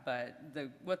staff, but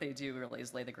what they do really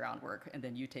is lay the groundwork, and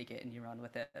then you take it and you run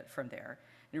with it from there.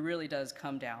 And it really does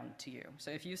come down to you. So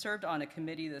if you served on a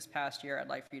committee this past year, I'd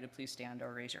like for you to please stand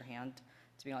or raise your hand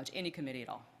to be acknowledged. Any committee at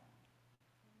all.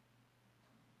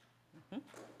 Mm-hmm.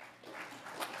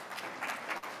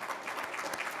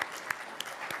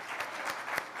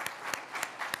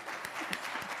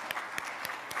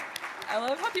 I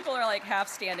love how people are like half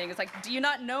standing. It's like, do you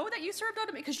not know that you served on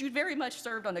it? Because you very much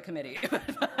served on the committee.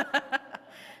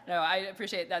 No, I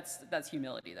appreciate that's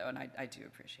humility though, and I do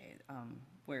appreciate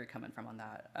where you're coming from on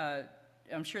that.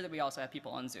 I'm sure that we also have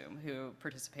people on Zoom who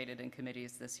participated in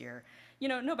committees this year.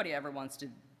 Nobody ever wants to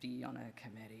be on a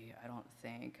committee, I don't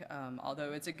think.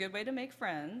 Although it's a good way to make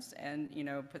friends and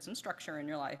put some structure in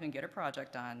your life and get a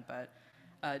project done. But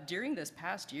during this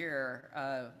past year,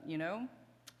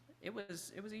 it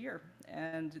was a year,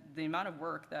 and the amount of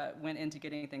work that went into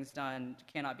getting things done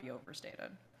cannot be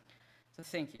overstated. So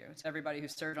thank you to everybody who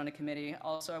served on a committee.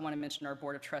 Also, I want to mention our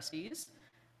board of trustees.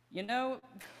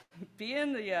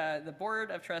 Being the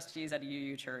board of trustees at a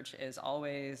UU church is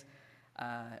always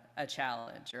a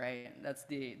challenge, right? That's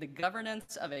the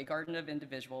governance of a garden of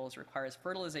individuals requires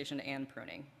fertilization and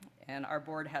pruning, and our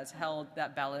board has held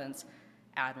that balance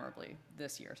admirably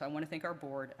this year. So I want to thank our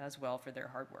board as well for their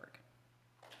hard work.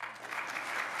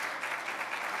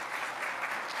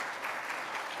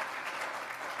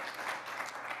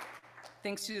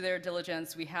 Thanks to their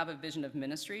diligence, we have a vision of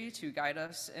ministry to guide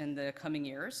us in the coming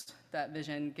years. That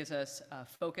vision gives us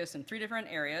focus in 3 different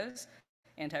areas: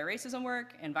 anti-racism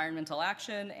work, environmental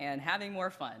action, and having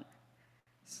more fun.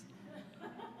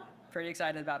 Pretty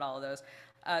excited about all of those.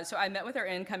 So I met with our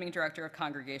incoming director of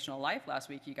congregational life last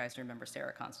week. You guys remember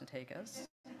Sarah Constantakis.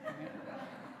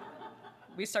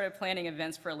 We started planning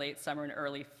events for late summer and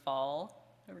early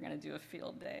fall. We're going to do a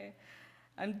field day.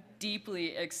 I'm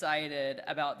deeply excited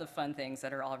about the fun things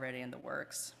that are already in the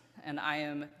works. And I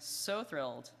am so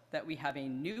thrilled that we have a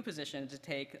new position to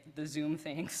take the Zoom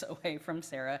things away from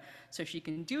Sarah so she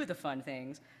can do the fun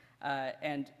things.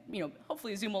 And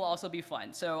hopefully Zoom will also be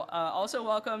fun. So also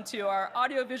welcome to our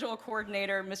audiovisual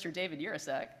coordinator, Mr. David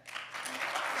Urasek.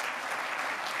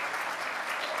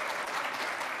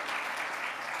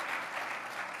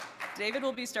 David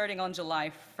will be starting on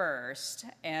July 1st,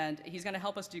 and he's going to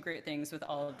help us do great things with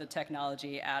all of the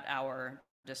technology at our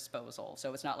disposal.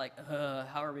 So it's not like,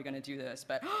 how are we going to do this?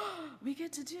 But we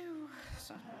get to do.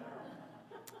 So.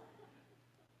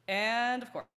 And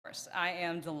of course, I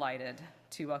am delighted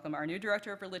to welcome our new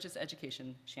Director of Religious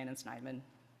Education, Shannon Sneidman.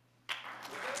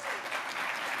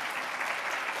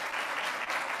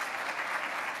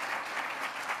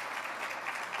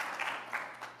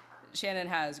 Shannon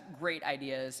has great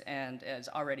ideas and is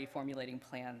already formulating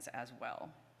plans as well.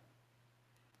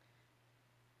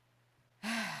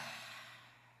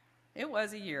 It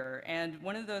was a year, and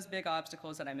one of those big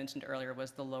obstacles that I mentioned earlier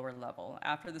was the lower level.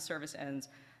 After the service ends,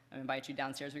 I invite you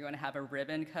downstairs. We're going to have a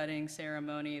ribbon cutting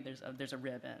ceremony. There's a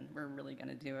ribbon. We're really going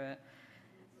to do it.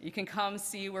 You can come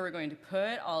see where we're going to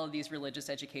put all of these religious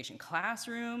education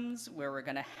classrooms, where we're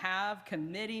going to have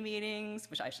committee meetings,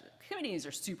 committee meetings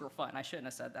are super fun. I shouldn't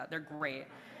have said that. They're great.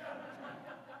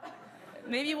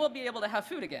 Maybe we'll be able to have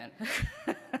food again.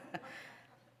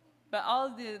 But all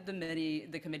of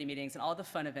the committee meetings and all the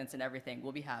fun events and everything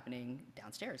will be happening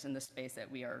downstairs in the space that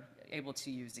we are able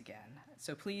to use again.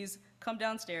 So please come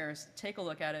downstairs, take a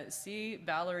look at it, see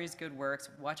Valerie's good works,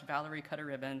 watch Valerie cut a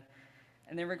ribbon,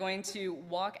 and then we're going to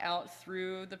walk out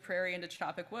through the prairie into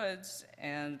Choppic Woods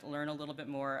and learn a little bit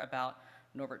more about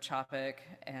Norbert Choppic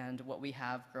and what we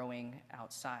have growing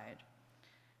outside.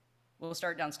 We'll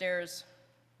start downstairs,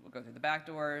 we'll go through the back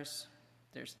doors.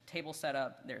 There's tables set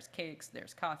up, there's cakes,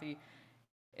 there's coffee.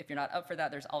 If you're not up for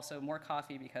that, there's also more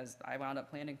coffee because I wound up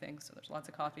planning things, so there's lots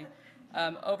of coffee.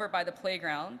 Over by the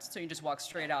playground, so you just walk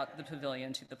straight out the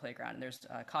pavilion to the playground, and there's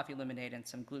coffee, lemonade, and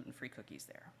some gluten-free cookies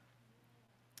there.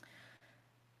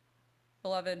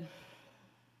 Beloved,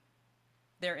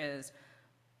 there is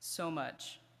so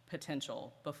much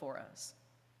potential before us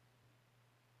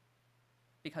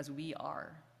because we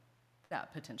are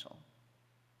that potential.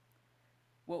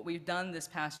 What we've done this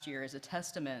past year is a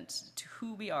testament to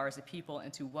who we are as a people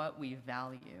and to what we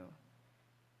value.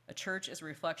 A church is a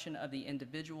reflection of the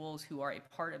individuals who are a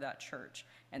part of that church,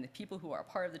 and the people who are a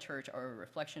part of the church are a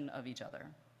reflection of each other.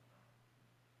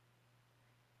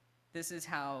 This is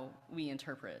how we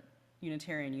interpret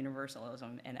Unitarian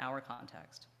Universalism in our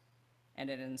context, and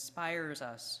it inspires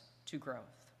us to growth.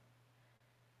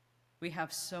 We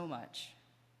have so much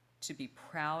to be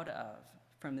proud of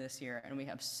from this year, and we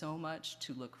have so much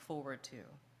to look forward to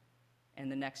in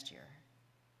the next year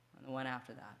and the one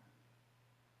after that.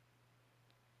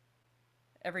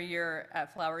 Every year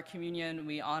at Flower Communion,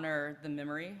 we honor the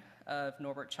memory of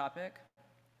Norbert Choppic.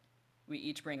 We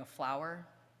each bring a flower,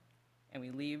 and we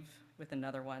leave with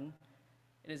another one.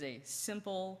 It is a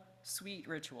simple, sweet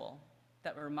ritual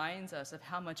that reminds us of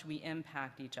how much we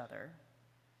impact each other.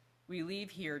 We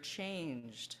leave here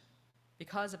changed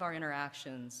because of our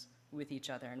interactions with each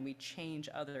other, and we change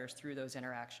others through those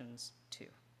interactions too.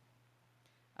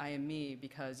 I am me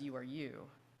because you are you,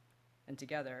 and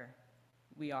together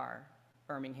we are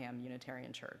Birmingham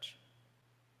Unitarian Church.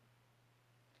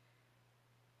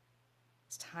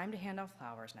 It's time to hand out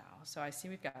flowers now. So I see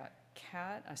we've got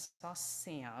Kat, I saw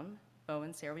Sam, Bo,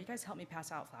 and Sarah. Will you guys help me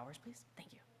pass out flowers, please?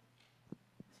 Thank you.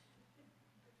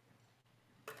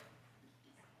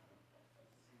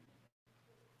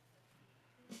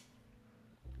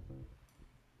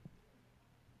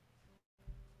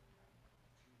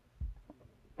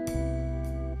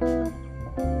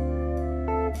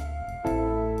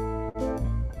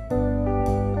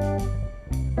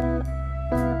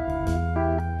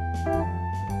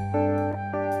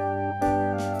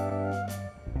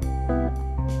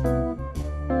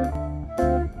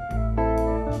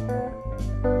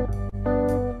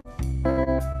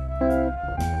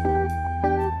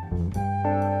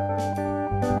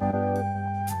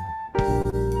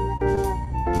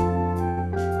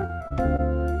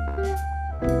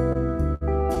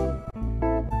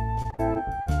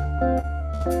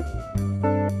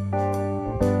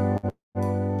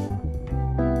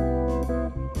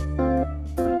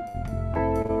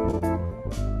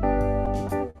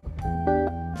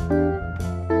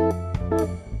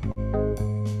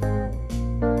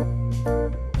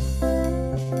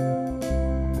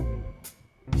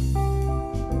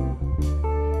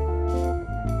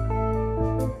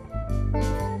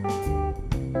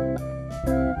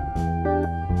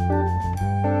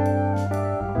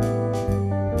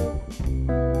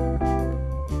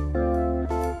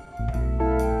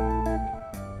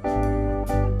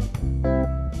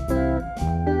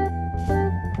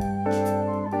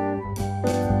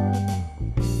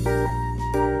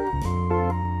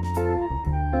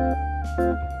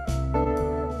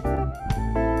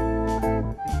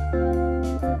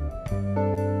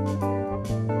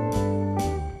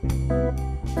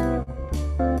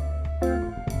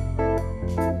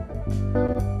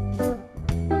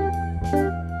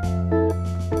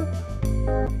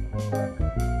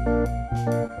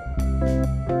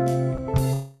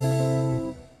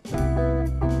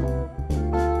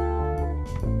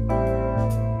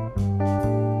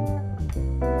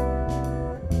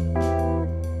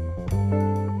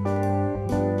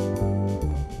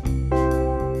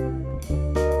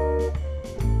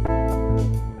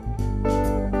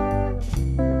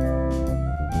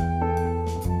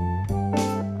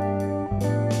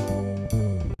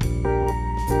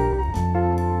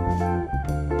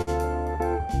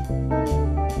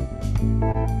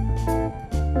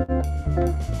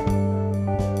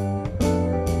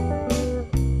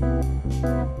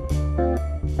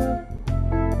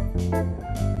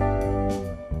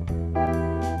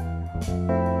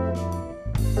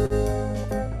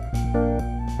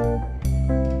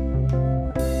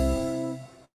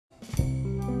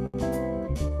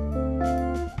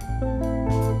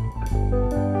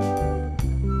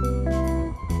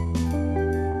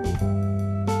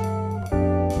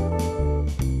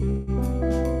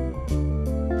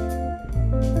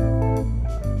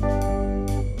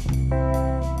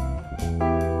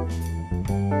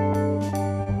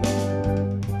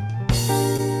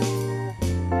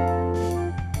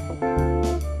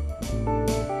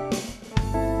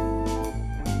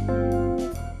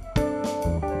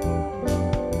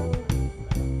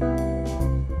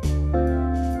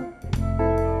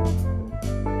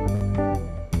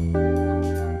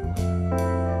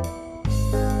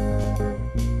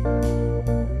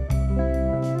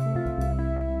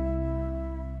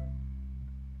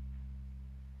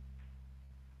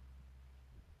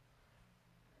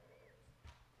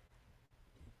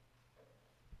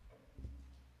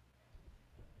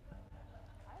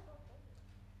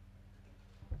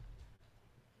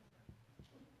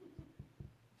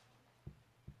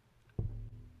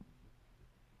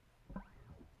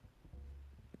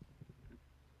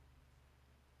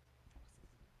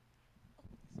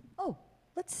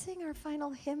 let's sing our final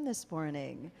hymn this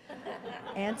morning.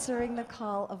 Answering the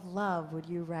call of love, would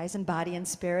you rise in body and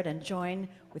spirit and join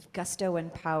with gusto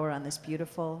and power on this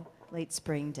beautiful late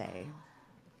spring day?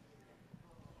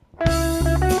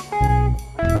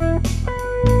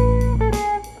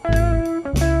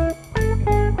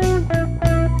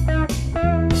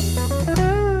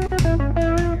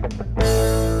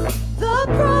 The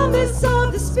promise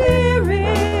of the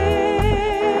Spirit,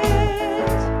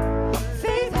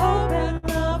 faith, hope, and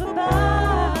love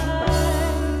abide,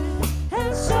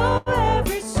 and so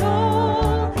every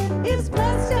soul is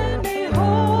blessed and made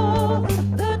whole.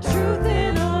 The truth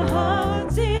in our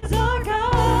hearts is our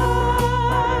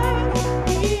guide.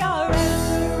 We are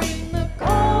answering the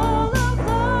call of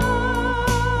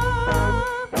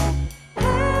love,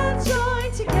 hands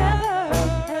joined together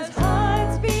as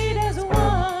hearts beat as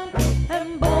one,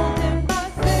 emboldened by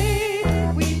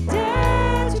faith, we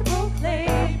dare to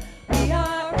proclaim we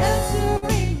are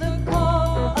answering the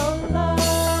call of love.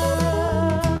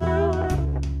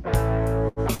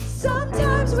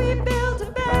 Sometimes we build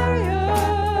a barrier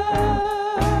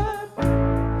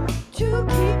to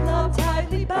keep love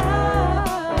tightly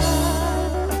bound,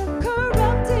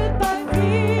 corrupted by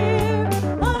fear,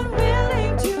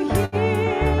 unwilling to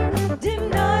hear,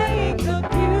 denying the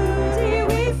beauty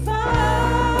we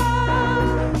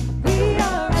found. We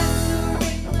are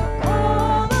answering the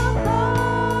call of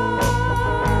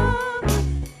love,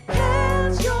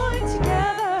 hands joined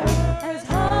together as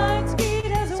hearts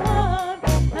beat as one,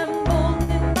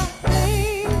 emboldened by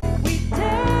faith, we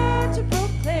dare to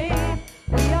proclaim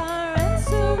we are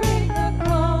answering the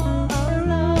call of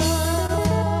love.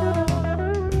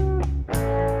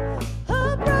 A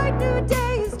bright new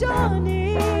day is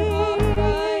dawning,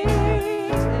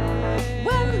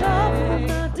 when love will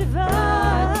not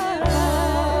divide.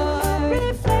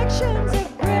 Reflections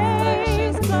of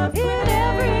grace in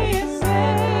every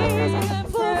embrace,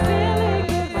 fulfilling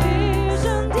the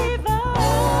vision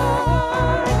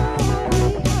divine. We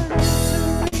are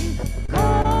answering the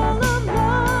call of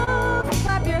love.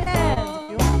 Clap your hands if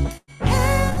you want.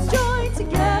 Hands joined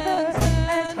together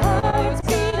as hearts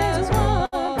beat as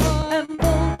one,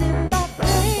 emboldened by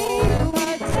faith, we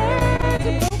dare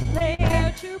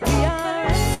to proclaim we are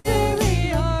answering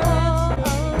the call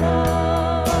of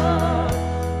love.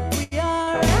 We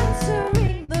are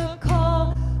answering the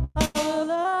call of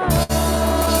love.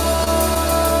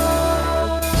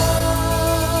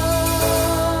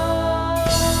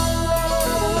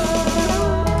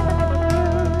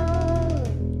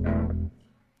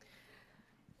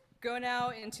 Go now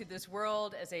into this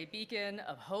world as a beacon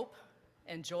of hope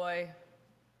and joy.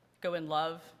 Go in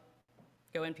love,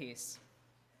 go in peace.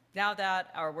 Now that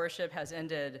our worship has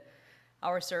ended,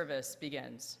 our service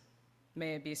begins.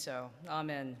 May it be so.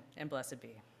 Amen and blessed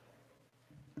be.